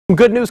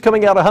Good news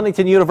coming out of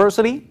Huntington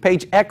University.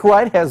 Paige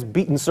Eckwright has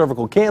beaten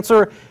cervical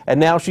cancer, and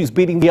now she's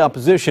beating the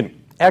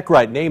opposition.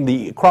 Eckwright named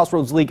the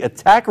Crossroads League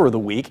Attacker of the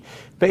Week.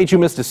 Paige, who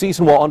missed a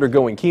season while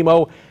undergoing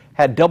chemo,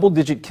 had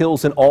double-digit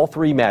kills in all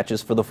 3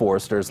 matches for the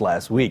Foresters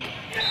last week.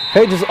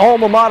 Paige's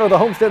alma mater, the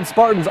Homestead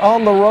Spartans,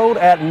 on the road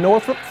at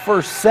Northrop.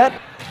 First set.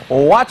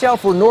 Watch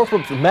out for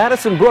Northrop's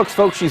Madison Brooks,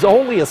 folks. She's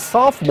only a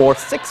sophomore,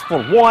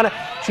 6'1".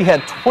 She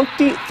had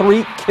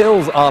 23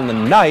 kills on the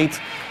night.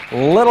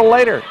 A little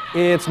later,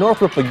 it's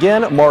Northrop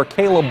again.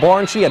 Markayla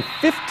Barnes, she had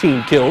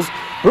 15 kills.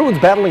 Bruins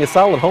battling a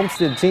solid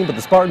Homestead team, but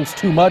the Spartans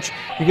too much.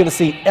 You're going to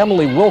see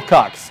Emily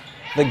Wilcox.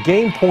 The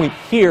game point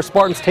here,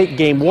 Spartans take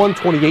game 1,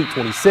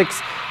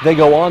 28-26. They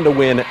go on to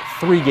win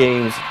 3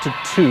 games to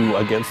 2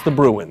 against the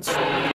Bruins.